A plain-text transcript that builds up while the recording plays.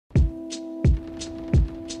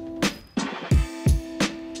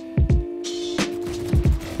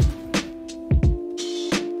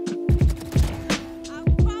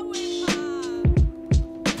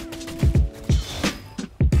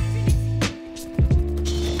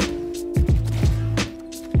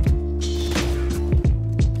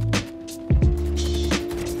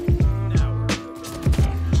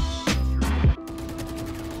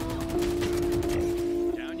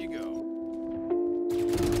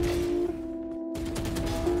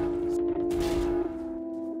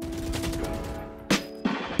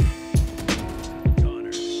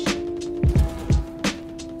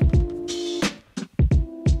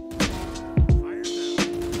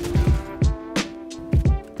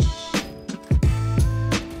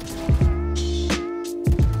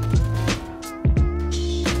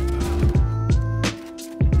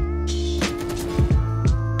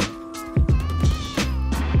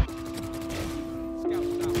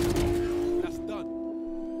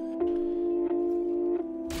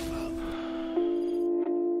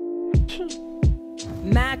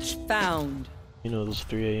Match found. You know those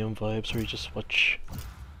 3 AM vibes where you just watch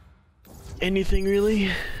anything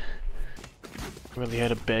really. Really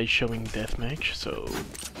had a bad showing deathmatch, so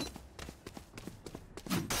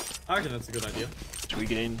I reckon that's a good idea. to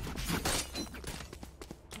regain.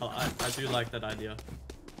 I do like that idea.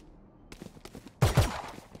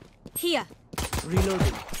 Here.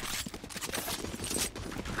 Reloading.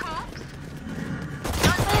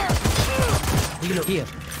 Reload here.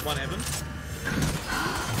 One Evan.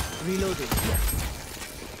 Reloading.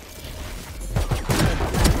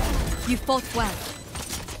 You fought well.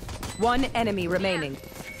 One enemy remaining.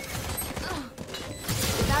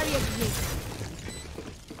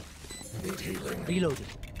 Reloading.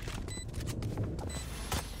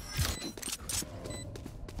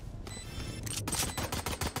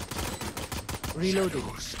 Reloading.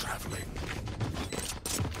 Traveling.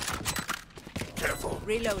 Careful.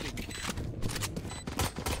 Reloading.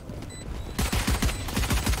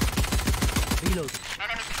 Reloading.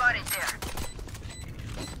 Enemy spotted there.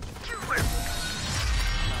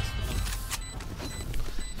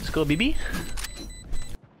 Let's go, BB.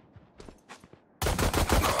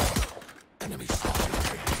 Enemy spotted.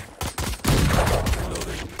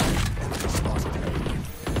 Reloading. Enemy spotted.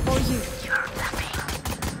 For you.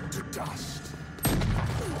 To dust.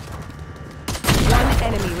 One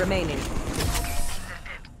enemy remaining.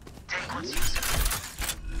 Take what's useful.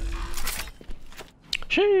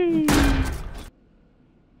 Shoo.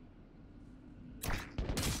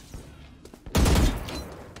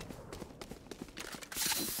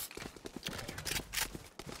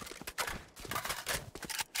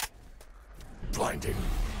 Blinding.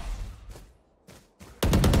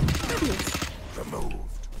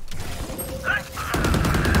 Removed.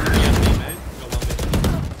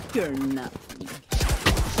 You're nothing.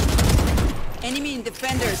 Enemy in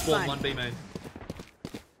defender Spawn spot. 1 B main.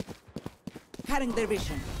 Cutting their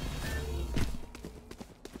vision.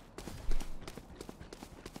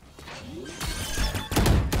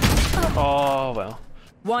 Oh well.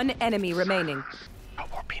 One enemy remaining. Oh,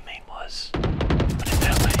 where B main was. What is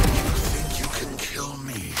that way? Think you can kill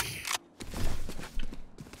me?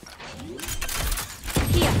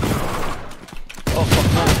 Here. Oh fuck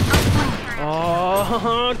no.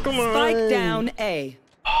 Oh come on. Spike down A.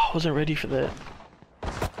 Oh, wasn't ready for that.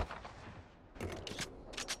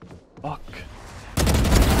 Fuck.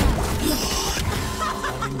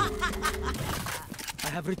 I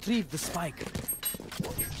have retrieved the spike.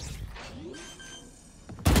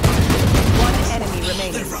 One enemy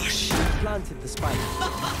remaining. Planted the spike.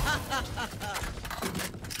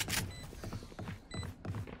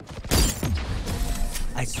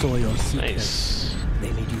 I saw your secret. Nice.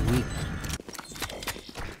 They made you weak.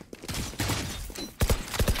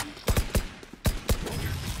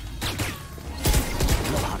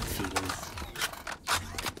 No hard feelings.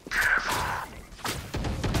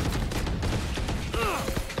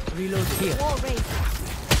 Reload here.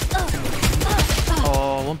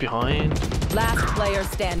 Oh, one behind. Last player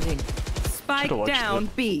standing. Spike Should've watched down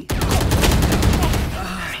it. B.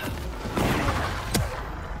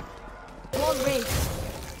 Wall raised.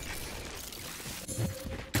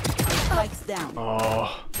 Spike's down.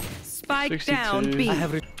 Oh. Spike 62. down B. I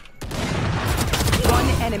have One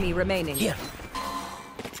enemy remaining. here.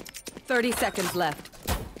 30 seconds left.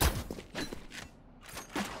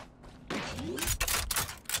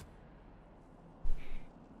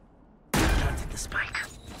 Planted the spike.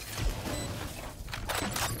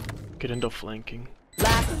 Get into flanking.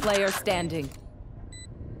 Last player standing.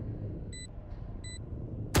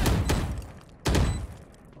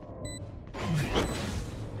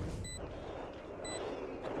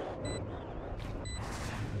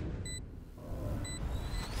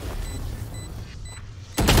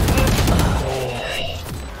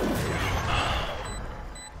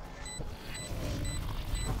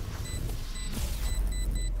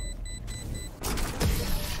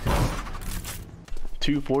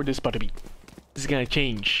 Two for this about to be. This is gonna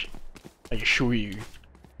change. I assure you.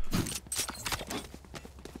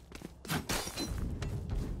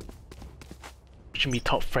 Should be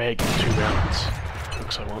top frag in 2 rounds.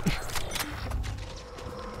 Looks I want.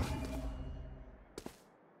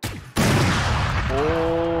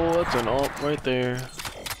 Oh, that's an ult right there.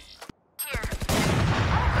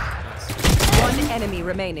 One enemy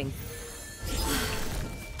remaining.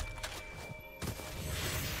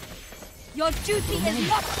 Your duty is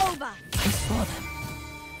not over. I saw them.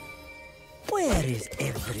 Where is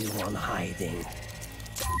everyone hiding?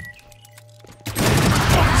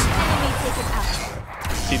 Enemy taken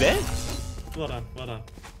out. See that? Well done, well done.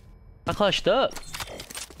 I clutched up.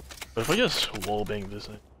 But if I just wallbang this,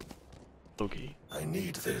 okay. I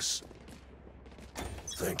need this.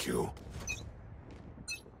 Thank you.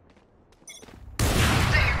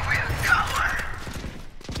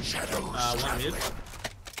 Shadows One traveling. mid.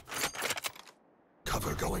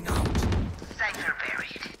 Cover going out.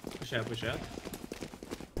 Push out, push out.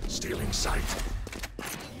 Stealing sight.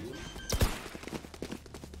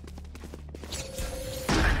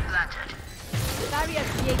 Barrier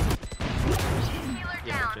created.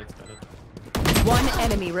 Yeah, Jet's got it. One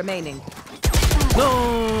enemy remaining.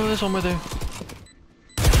 No, there's one more there.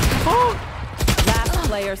 Last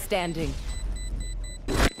player standing.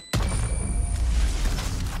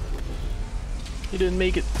 He didn't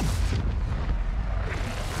make it.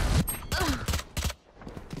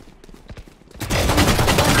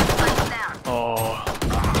 Oh,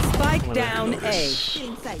 Spike Well, down A.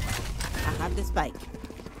 Stealing sight. I have the spike.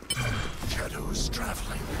 Shadows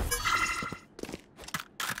traveling.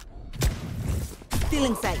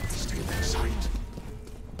 Stealing sight. Stealing sight.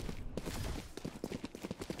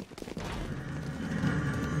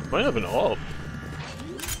 might have an op.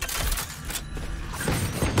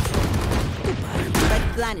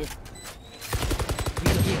 Spike planted.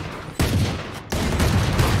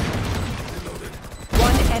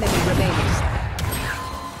 One enemy remaining.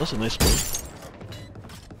 That's a nice play.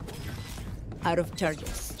 Out of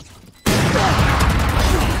charges.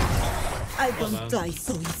 I don't die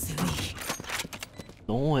so easily.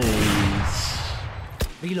 Noise.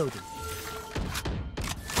 Reloading.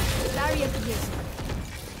 Barrier created.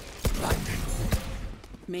 Blinding.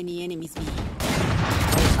 Many enemies me.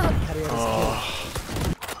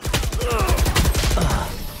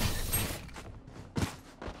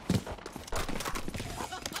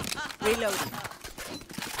 Reloading.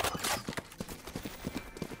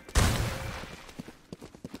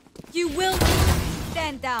 You will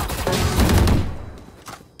stand down. One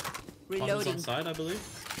is Reloading. on side, I believe.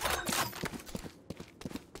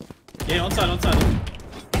 Yeah, on side, on side.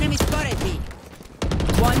 Enemy spotted me.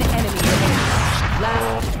 One enemy remaining.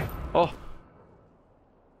 Last Oh.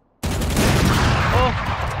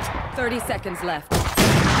 30 seconds left.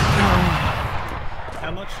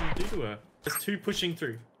 How much did you do to her? There's two pushing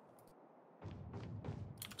through.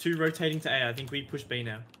 Two rotating to A. I think we push B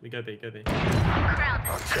now. We go B, go B.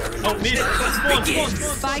 Oh, mid! Spawn, spawn, spawn!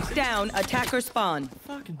 Spike down. Attacker spawn.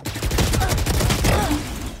 Fucking...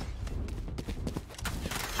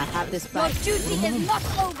 I have the Your spike. duty is not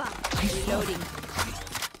over. Reloading.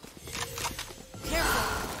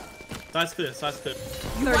 Side's clear, side's clear.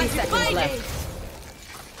 30 seconds left.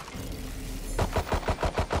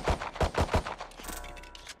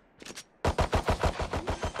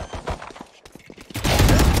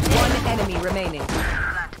 One enemy remaining.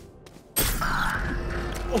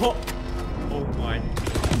 Oh! Oh my.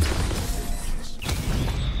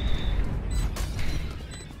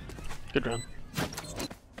 Good round.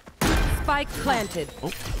 Spike planted.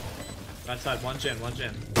 Right side, one gen, one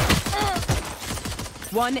gen.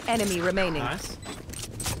 One enemy remaining. Nice.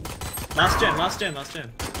 Last gen, last gen, last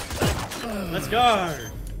gen. Let's go!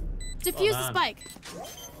 Defuse Well the done. spike.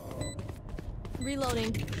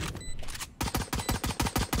 Reloading.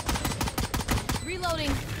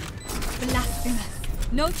 Reloading. Blasphemous.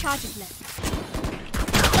 No charges left.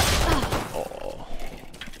 Oh.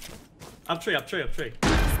 Up tree, up tree, up tree.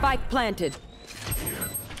 Spike planted.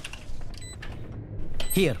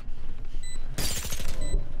 Here.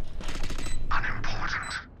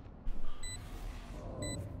 Unimportant.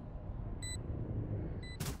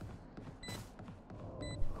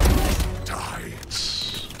 Die.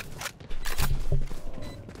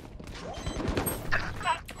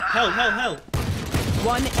 Hell, hell, hell!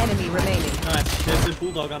 One enemy remaining. Nice, there's a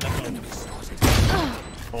bulldog on that one.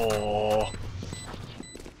 Oh.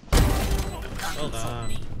 Well done.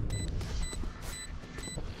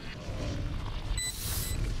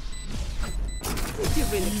 Did you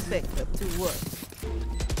really expect that to work?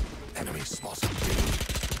 Enemy spotted.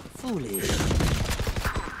 Foolish.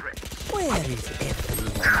 Where is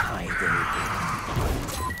everyone hiding?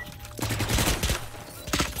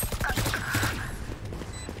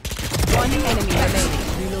 One enemy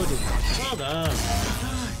remaining. Reloading. Well done.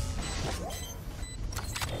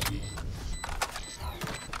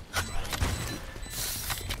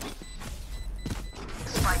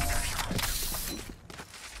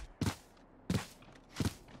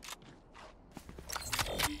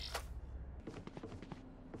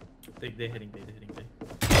 They're hitting B, they're hitting B.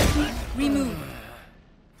 Remove.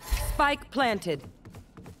 Spike planted.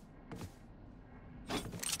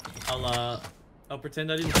 I'll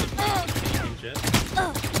pretend I didn't see anything yet.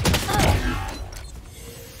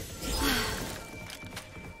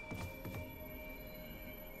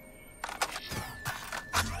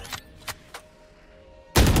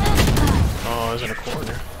 Oh, I was in a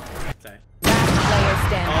corner. Sorry. Last player Oh,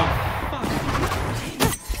 standing.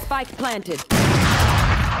 fuck. Spike planted.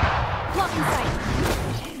 Blocking sight.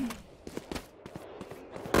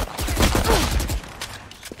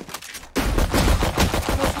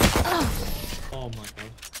 Oh my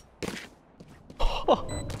god.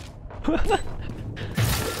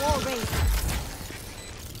 Wall raised.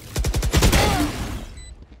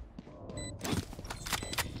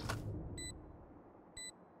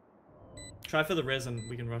 Try for the res and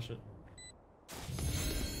we can rush it.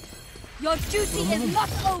 Your duty is not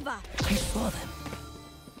over. I saw them.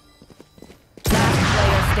 Last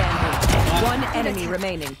player standing. One enemy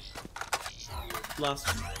remaining.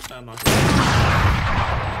 Last. Mark.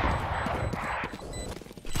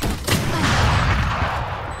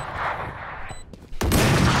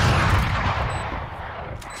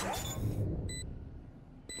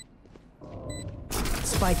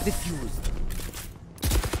 Spike diffused.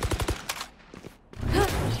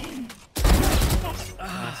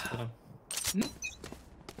 Nice, well done.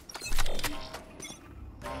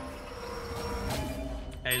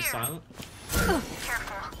 A is silent.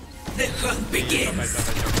 The hunt Go back, go back,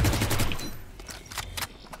 go back.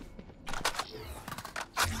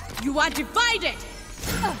 You are divided.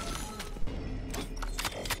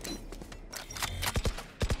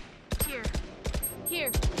 Here.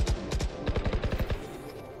 Here.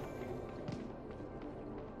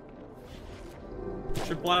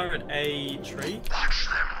 Tripwire at A tree. Watch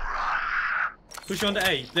them run. Push on to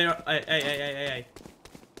A. There. A.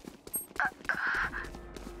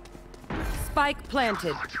 Spike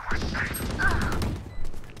planted.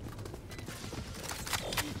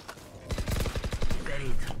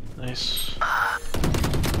 Nice.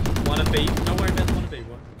 One at B. Don't worry about the one at B.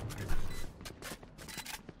 What?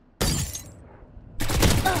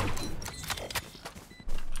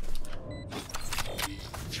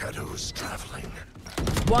 Shadows traveling.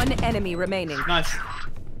 One enemy remaining. Nice.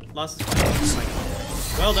 Last is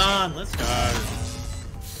fine. Well done. Let's go.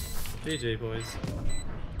 GG, boys.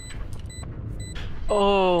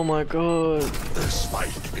 Oh my god. The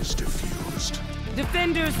spike is diffused.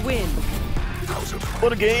 Defenders win. Out of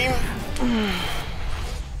What a game.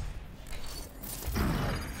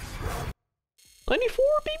 94,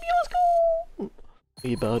 baby, let's go.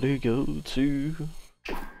 We about to go to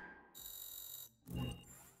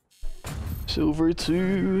Silver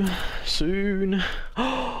 2 soon.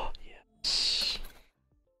 Yes.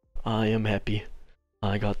 I am happy.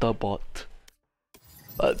 I got the bot.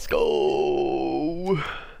 Let's go.